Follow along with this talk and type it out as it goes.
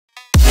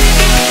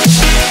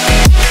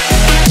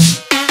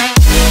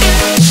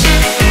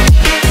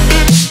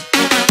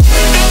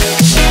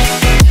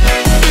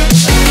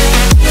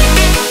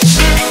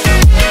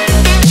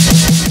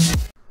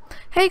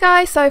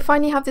guys, so I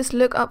finally have this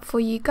look up for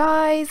you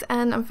guys,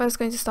 and I'm first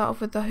going to start off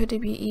with the Huda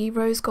Beauty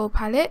Rose Gold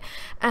palette,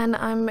 and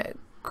I'm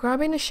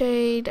grabbing the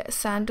shade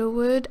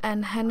Sandalwood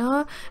and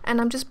Henna, and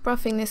I'm just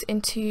buffing this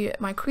into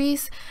my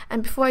crease.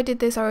 And before I did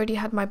this, I already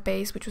had my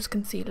base, which was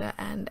concealer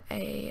and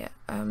a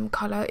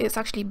colour. It's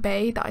actually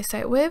Bay that I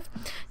set with.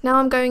 Now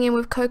I'm going in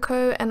with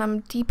Cocoa and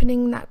I'm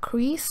deepening that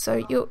crease,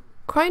 so you're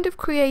kind of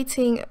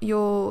creating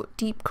your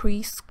deep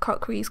crease, cut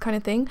crease kind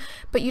of thing,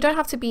 but you don't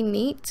have to be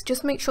neat.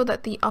 Just make sure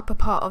that the upper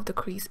part of the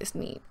crease is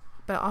neat,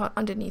 but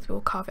underneath we'll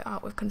carve it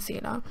out with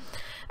concealer.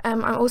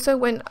 I also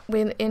went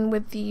in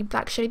with the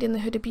black shade in the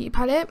Huda Beauty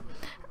palette,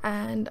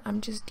 and I'm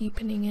just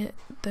deepening it,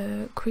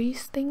 the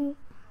crease thing.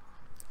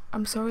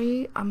 I'm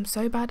sorry, I'm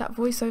so bad at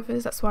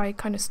voiceovers, that's why I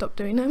kind of stopped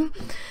doing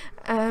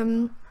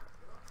them.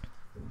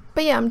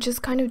 But yeah, I'm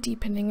just kind of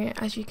deepening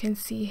it, as you can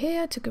see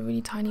here. I took a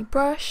really tiny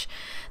brush.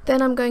 Then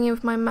I'm going in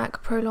with my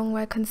MAC Pro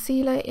Longwear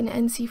Concealer in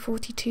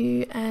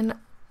NC42, and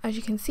as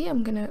you can see,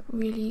 I'm going to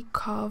really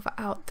carve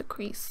out the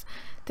crease.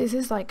 This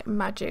is like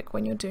magic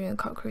when you're doing a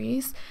cut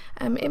crease.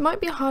 It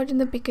might be hard in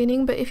the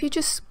beginning, but if you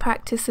just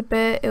practice a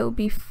bit, it'll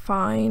be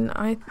fine.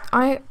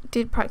 I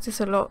did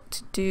practice a lot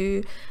to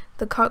do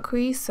the cut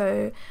crease,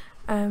 so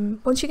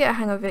once you get a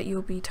hang of it,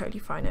 you'll be totally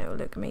fine. It'll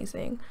look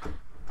amazing.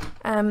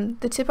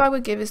 The tip I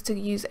would give is to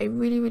use a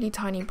really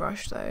tiny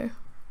brush though.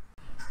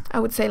 I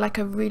would say like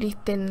a really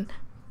thin,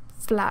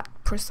 flat,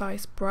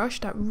 precise brush.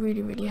 That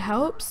really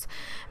helps.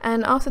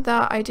 And after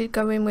that, I did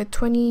go in with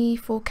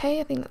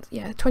 24K, I think that's,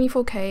 yeah,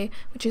 24K,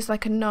 which is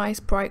like a nice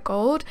bright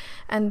gold.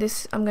 And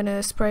this I'm going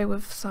to spray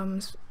with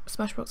some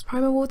Smashbox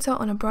primer water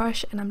on a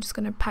brush, and I'm just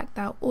going to pack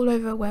that all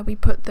over where we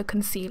put the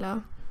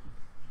concealer.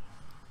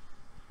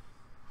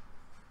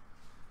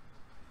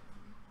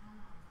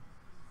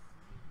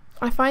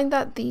 I find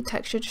that the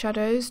textured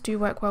shadows do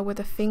work well with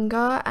a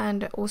finger,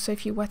 and also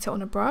if you wet it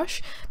on a brush,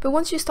 but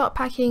once you start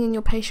packing and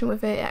you're patient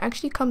with it, it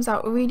actually comes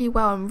out really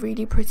well and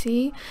really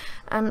pretty.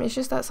 It's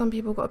just that some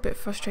people got a bit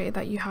frustrated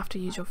that you have to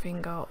use your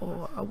finger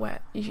or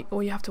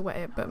you have to wet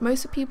it, but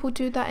most people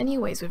do that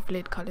anyways with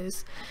lid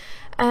colours.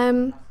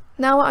 Now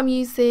I'm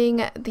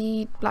using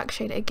the black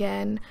shade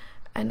again,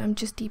 and I'm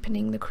just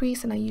deepening the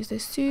crease, and I use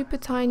this super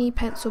tiny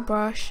pencil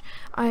brush.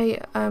 I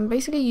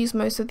basically use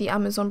most of the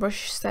Amazon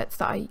brush sets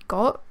that I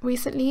got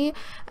recently.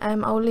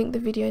 I'll link the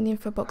video in the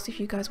info box if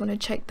you guys want to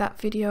check that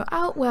video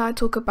out, where I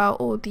talk about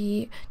all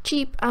the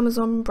cheap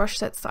Amazon brush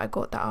sets that I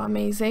got that are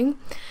amazing.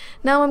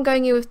 Now I'm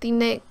going in with the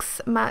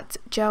NYX matte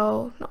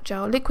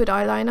liquid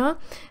eyeliner,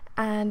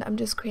 and I'm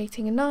just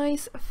creating a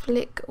nice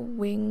flick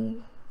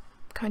wing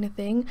kind of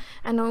thing.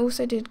 And I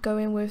also did go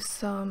in with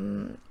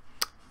some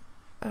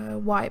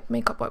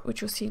makeup wipe, which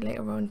you'll see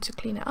later on, to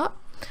clean it up.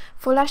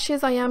 For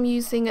lashes, I am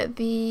using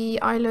the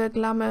Isla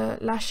Glamour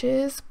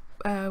lashes,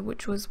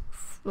 which was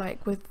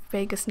like with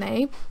Vegas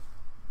Nay,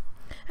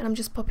 and I'm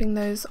just popping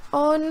those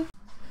on.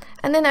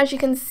 And then as you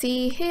can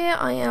see here,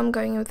 I am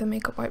going with the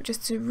makeup wipe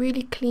just to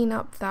really clean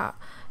up that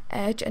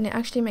edge, and it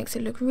actually makes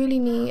it look really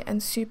neat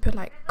and super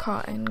like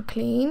cut and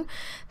clean.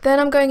 Then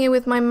I'm going in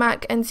with my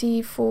MAC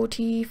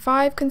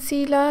NC45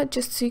 concealer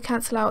just to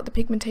cancel out the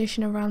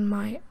pigmentation around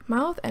my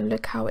mouth, and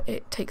look how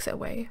it takes it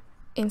away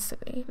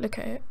instantly. Look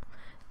at it.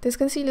 This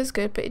concealer is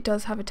good, but it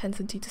does have a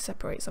tendency to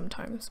separate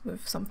sometimes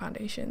with some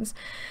foundations.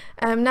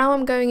 Now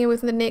I'm going in with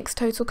the NYX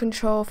Total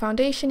Control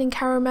foundation in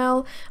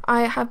Caramel.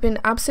 I have been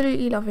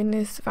absolutely loving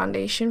this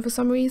foundation for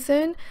some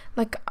reason.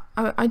 Like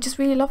I just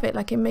really love it.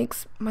 Like, it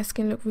makes my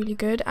skin look really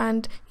good,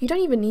 and you don't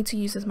even need to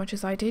use as much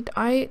as I did.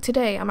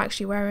 Today I'm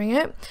actually wearing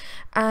it,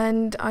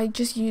 and I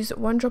just used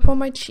one drop on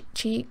my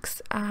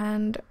cheeks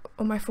and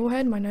on my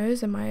forehead, my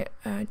nose and my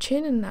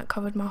chin, and that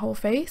covered my whole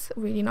face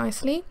really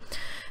nicely.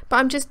 But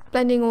I'm just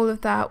blending all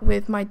of that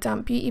with my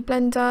damp beauty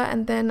blender,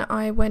 and then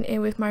I went in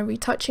with my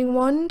retouching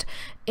wand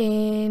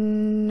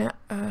in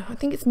I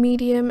think it's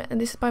medium, and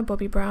this is by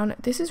Bobbi Brown.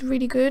 This is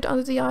really good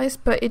under the eyes,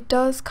 but it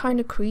does kind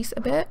of crease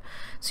a bit,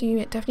 so you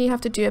definitely have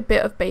to do a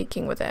bit of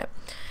baking with it.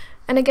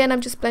 And again,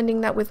 I'm just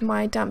blending that with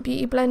my damp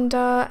beauty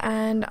blender,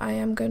 and I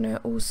am gonna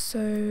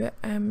also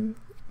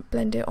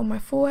blend it on my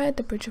forehead,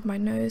 the bridge of my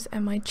nose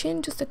and my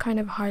chin, just to kind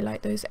of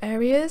highlight those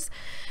areas.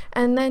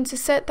 And then to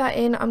set that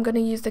in, I'm going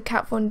to use the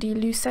Kat Von D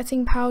loose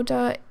setting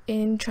powder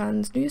in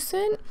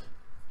translucent,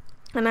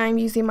 and I'm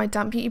using my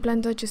damp beauty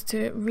blender just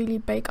to really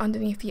bake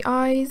underneath the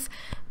eyes,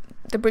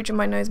 the bridge of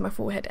my nose, my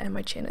forehead and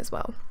my chin as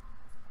well.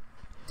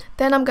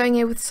 Then I'm going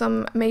in with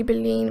some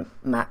Maybelline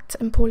matte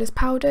and poreless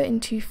powder in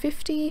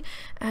 250,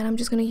 and I'm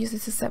just going to use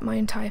this to set my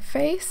entire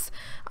face.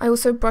 I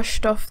also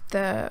brushed off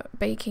the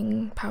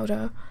baking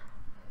powder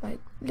like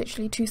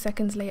literally 2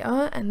 seconds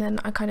later, and then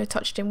I kind of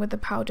touched in with the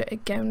powder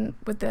again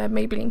with the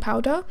Maybelline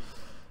powder,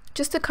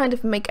 just to kind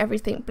of make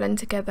everything blend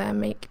together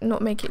and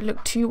not make it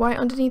look too white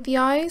underneath the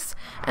eyes.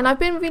 And I've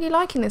been really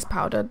liking this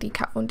powder, the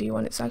Kat Von D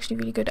one. It's actually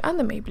really good, and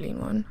the Maybelline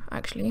one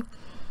actually.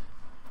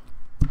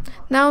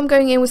 Now I'm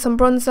going in with some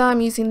bronzer.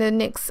 I'm using the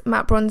NYX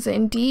matte bronzer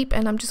in Deep,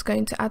 and I'm just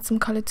going to add some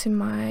colour to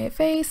my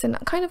face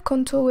and kind of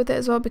contour with it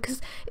as well,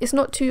 because it's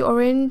not too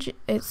orange,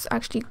 it's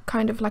actually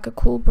kind of like a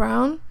cool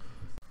brown.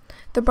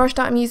 The brush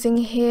that I'm using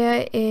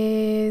here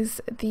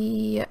is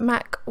the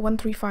MAC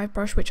 135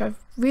 brush, which I've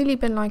really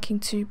been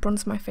liking to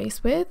bronze my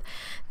face with.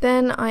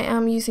 Then I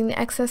am using the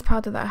excess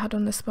powder that I had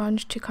on the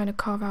sponge to kind of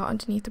carve out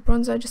underneath the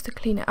bronzer, just to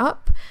clean it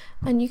up,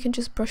 and you can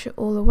just brush it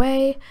all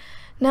away.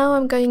 Now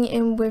I'm going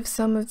in with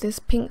some of this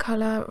pink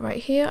colour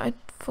right here. I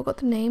forgot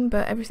the name,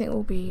 but everything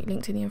will be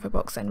linked in the info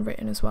box and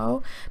written as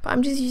well. But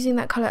I'm just using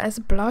that colour as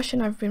a blush,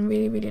 and I've been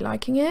really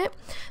liking it.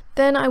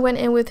 Then I went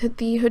in with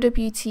the Huda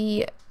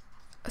Beauty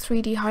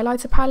 3D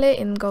highlighter palette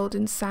in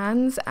Golden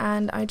Sands,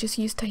 and I just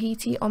used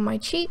Tahiti on my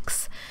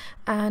cheeks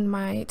and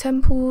my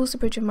temples, the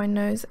bridge of my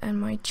nose, and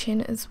my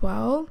chin as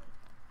well.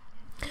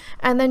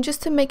 And then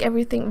just to make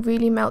everything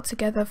really melt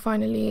together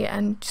finally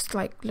and just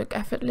like look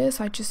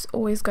effortless, I just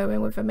always go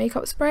in with a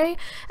makeup spray,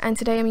 and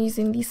today I'm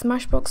using the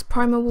Smashbox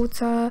primer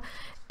water,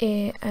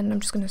 and I'm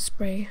just going to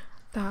spray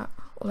that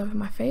all over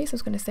my face. I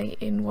was going to say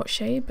in what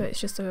shade, but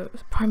it's just a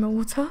primer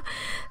water.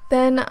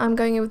 Then I'm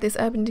going in with this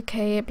Urban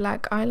Decay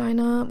black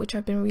eyeliner, which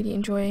I've been really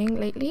enjoying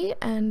lately,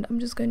 and I'm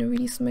just going to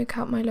really smoke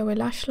out my lower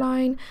lash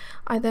line.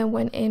 I then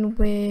went in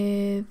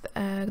with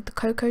the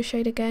cocoa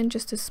shade again,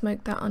 just to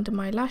smoke that under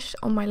my lash,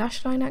 on my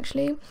lash line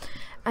actually.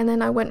 And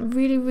then I went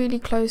really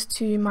close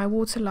to my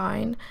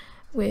waterline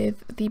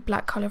with the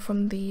black colour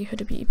from the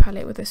Huda Beauty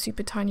palette with a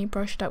super tiny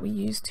brush that we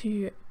use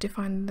to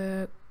define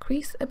the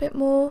crease a bit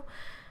more.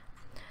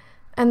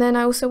 And then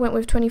I also went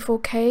with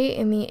 24K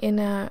in the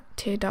inner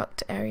tear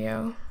duct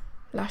area,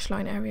 lash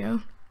line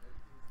area.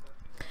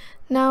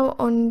 Now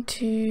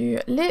onto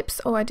lips.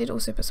 Oh, I did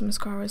also put some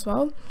mascara as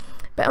well.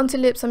 But onto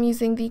lips, I'm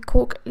using the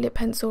Cork lip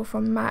pencil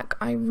from MAC.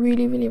 I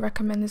really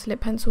recommend this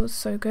lip pencil, it's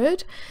so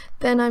good.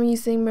 Then I'm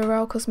using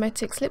Morel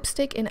Cosmetics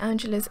lipstick in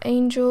Angela's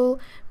Angel,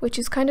 which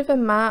is kind of a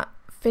matte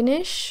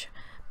finish,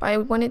 but I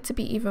want it to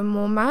be even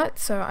more matte,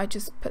 so I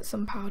just put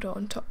some powder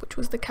on top, which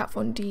was the Kat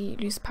Von D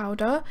loose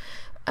powder.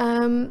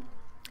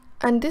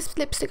 And this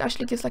lipstick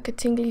actually gives like a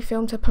tingly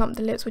film to plump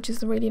the lips, which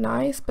is really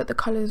nice, but the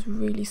colour is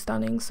really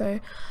stunning,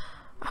 so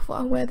I thought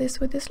I'll wear this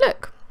with this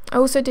look. I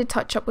also did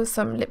touch up with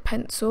some lip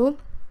pencil,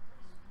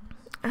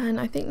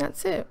 and I think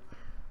that's it.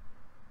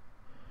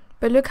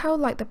 But look how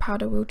like the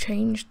powder will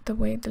change the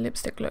way the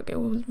lipstick look. It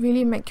will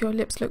really make your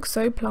lips look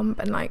so plump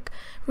and like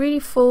really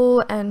full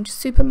and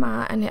super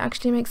matte, and it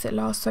actually makes it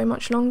last so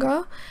much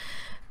longer.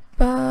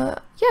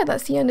 But yeah,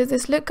 that's the end of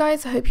this look,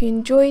 guys. I hope you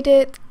enjoyed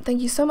it.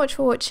 Thank you so much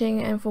for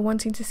watching and for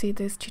wanting to see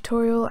this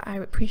tutorial. I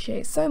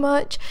appreciate it so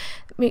much.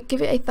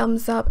 Give it a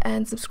thumbs up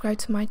and subscribe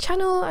to my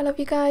channel. I love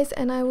you guys,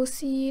 and I will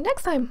see you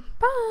next time.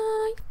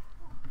 Bye.